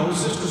have,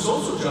 Sister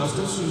Social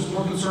Justice who's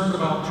more concerned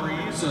about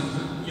trees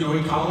and,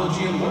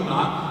 ecology and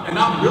whatnot, and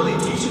not really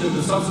teaching them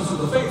the substance of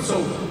the faith. So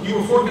you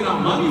were forking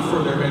out money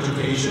for their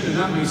education, and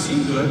that may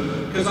seem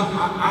good, because I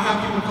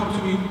have people come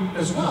to me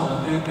as well,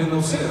 and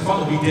they'll say,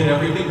 Father, we did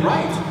everything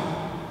right.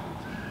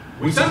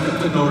 We sent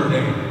them to Notre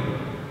Dame.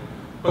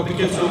 But the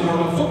kids know more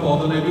about football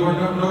than they do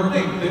at Notre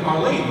Dame. They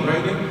are late,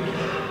 right?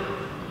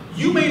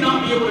 You may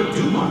not be able to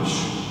do much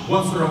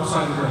once they're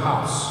outside of your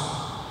house.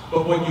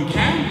 But what you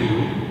can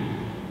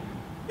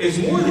do is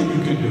more than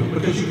you can do,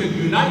 because you can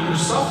unite your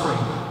suffering,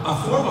 a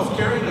form of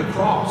carrying a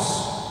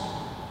cross,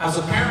 as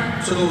a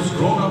parent to those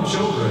grown-up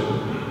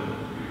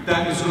children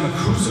that is going to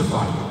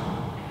crucify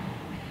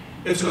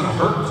you. It's going to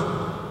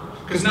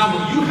hurt. Because now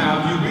what you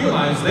have, you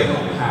realize they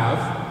don't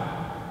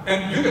have,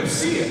 and you're going to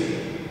see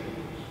it.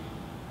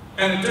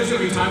 And there's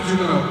going to be times you're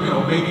going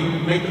to,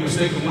 maybe make the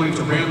mistake of wanting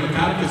to ram the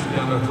catechism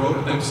down their throat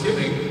at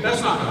Thanksgiving.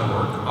 That's not going to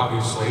work,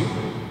 obviously.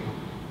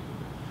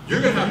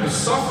 You're going to have to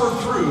suffer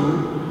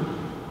through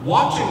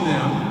watching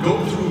them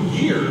go through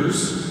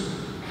years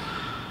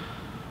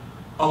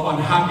of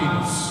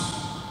unhappiness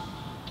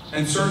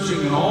and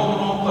searching in all the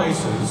wrong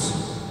places,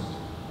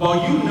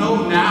 while you know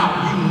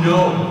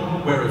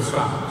where it's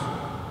found,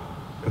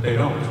 but they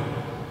don't.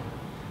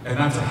 And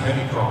that's a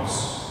heavy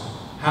cross.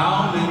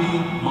 How many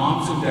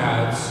moms and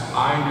dads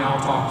I now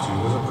talk to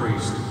as a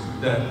priest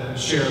that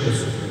share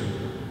this with me?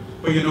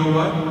 But you know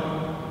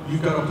what?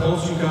 You've got a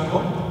pulse, you've got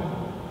hope.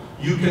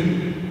 You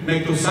can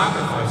make those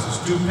sacrifices,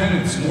 do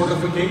penance,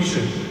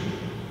 mortification,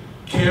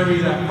 carry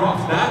that cross.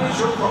 That is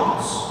your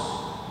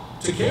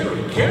cross to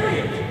carry. Carry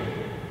it.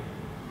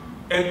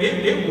 And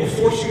it will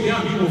force you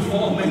down. You will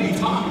fall many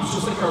times,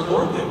 just like our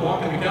Lord did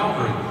walking to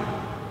Calvary.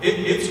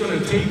 It's going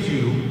to take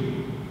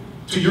you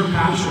to your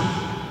passion.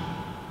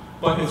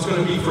 But it's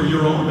going to be for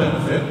your own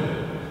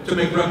benefit, to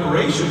make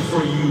reparation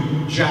for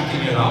you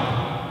jacking it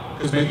up.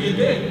 Because maybe you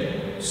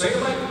did. Say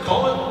it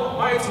call it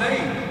by its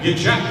name. You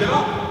jacked it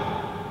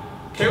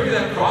up. Carry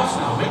that cross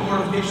now. Make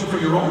mortification for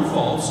your own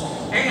faults.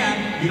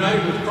 And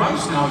united with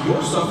Christ now,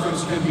 your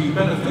sufferings can be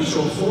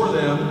beneficial for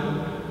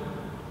them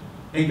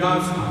in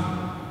God's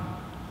time.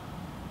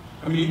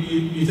 I mean,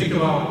 you think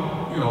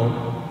about,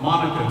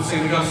 Monica and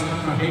St. Augustine,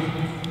 right?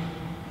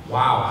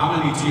 Wow, how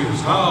many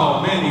tears?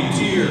 How many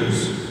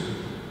tears?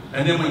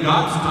 And then when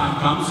God's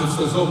time comes, it's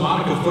as though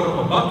Monica put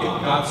up a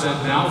bucket. God said,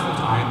 now's the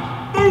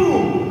time.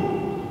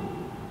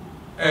 Boom!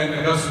 And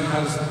Augustine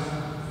has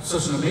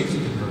such an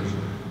amazing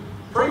conversion.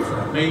 Pray for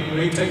that.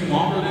 May take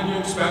longer than you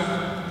expect.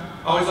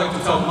 I always like to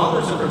tell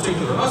mothers in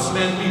particular, us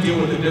men, we deal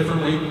with it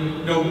differently.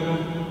 You know,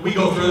 we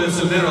go through this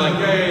and they're like,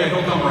 yeah,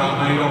 he'll come around,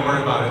 now you don't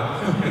worry about it.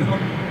 You know?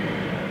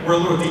 We're a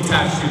little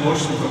detached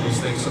emotionally from these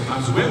things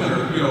sometimes. Women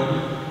are, you know,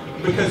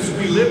 because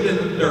we lived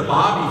in their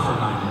body for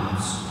 9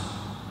 months.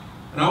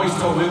 And I always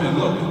tell women,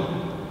 look,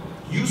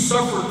 you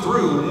suffered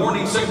through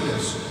morning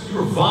sickness. You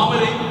were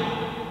vomiting,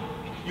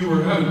 you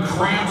were having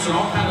cramps and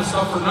all kind of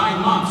stuff for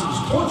 9 months. It was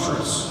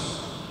torturous.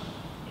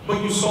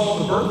 But you saw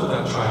the birth of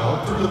that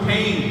child through the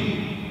pain.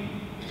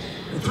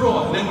 And through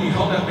all, and then when you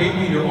held that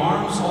baby in your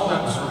arms, all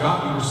that was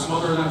forgotten. You were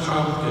smothering that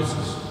child with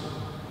kisses.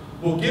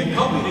 Well,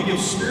 helping to give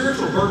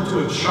spiritual birth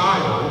to a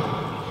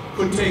child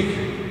could take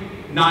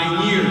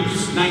 9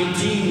 years,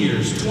 19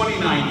 years,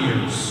 29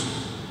 years.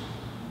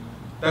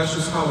 That's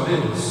just how it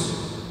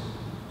is.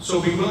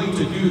 So be willing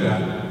to do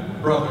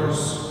that,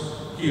 brothers,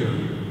 here,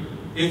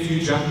 if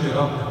you jacked it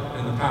up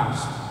in the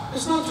past.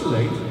 It's not too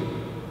late.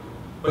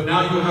 But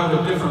now you have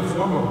a different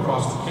form of a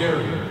cross to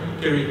carry.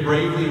 Carry it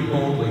bravely and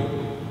boldly,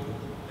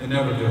 and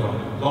never give up.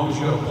 As long as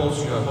you have a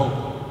pulse, you have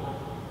hope.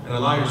 And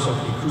allow yourself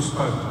to be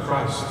crucified with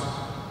Christ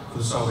for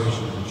the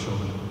salvation of your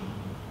children.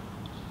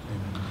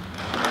 Amen.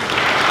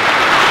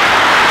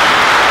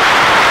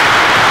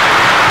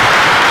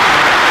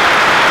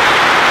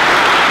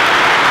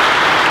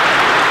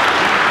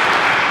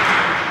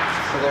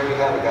 So there you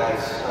have it,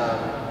 guys.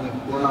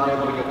 We're not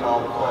able to get to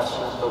all the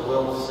questions, but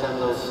we'll send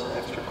those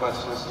extra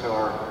questions to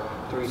our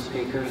 3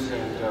 speakers,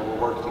 and we'll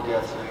work to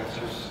get some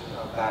answers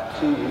back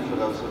to you for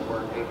those that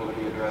weren't able to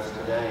be addressed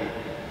today.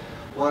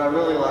 What I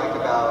really like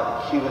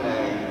about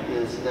Q&A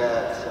is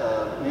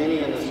that many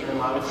in this room,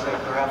 I would say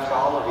perhaps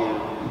all of you,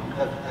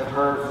 have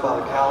heard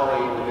Father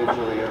Calloway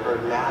individually, or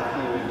heard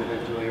Matthew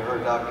individually, or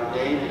heard Dr.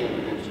 David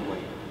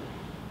individually.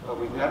 But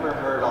we've never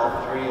heard all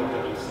 3 of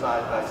them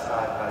side by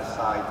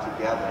side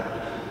together.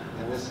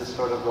 And this is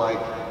sort of like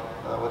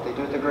what they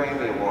do at the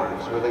Grammy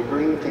Awards, where they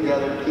bring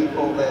together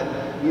people that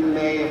you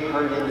may have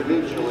heard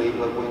individually,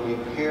 but when you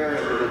pair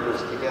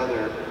individuals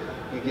together,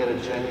 you get a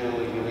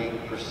genuinely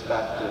unique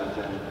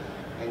perspective.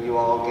 And you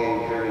all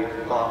gave very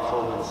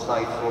thoughtful,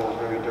 insightful,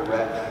 very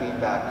direct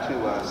feedback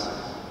to us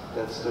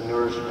that's the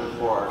nourishment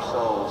for our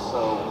souls.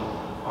 So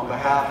on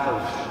behalf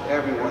of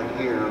everyone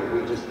here,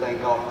 we just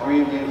thank all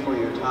 3 of you for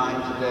your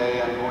time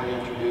today. I'm going to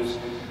introduce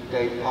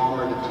Dave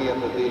Palmer to tee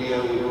up a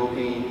video. We will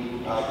be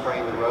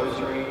praying the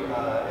rosary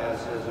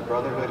as a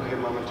brotherhood here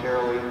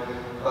momentarily.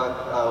 But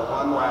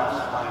one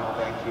last final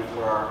thank you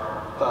for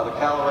our Father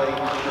Calloway,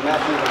 for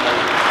Matthew, and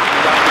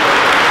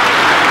Dr.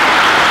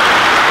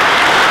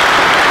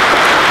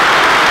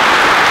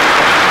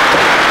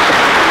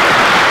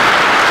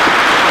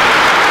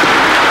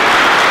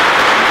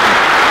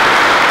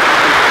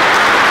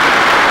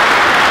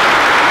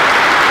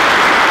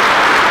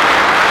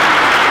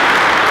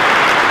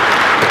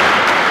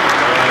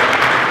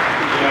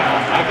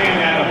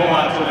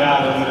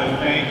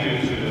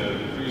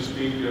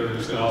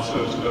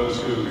 also to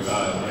those who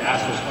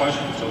asked those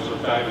questions. Those were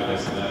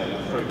fabulous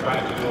and very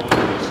practical.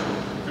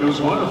 It was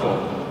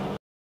wonderful.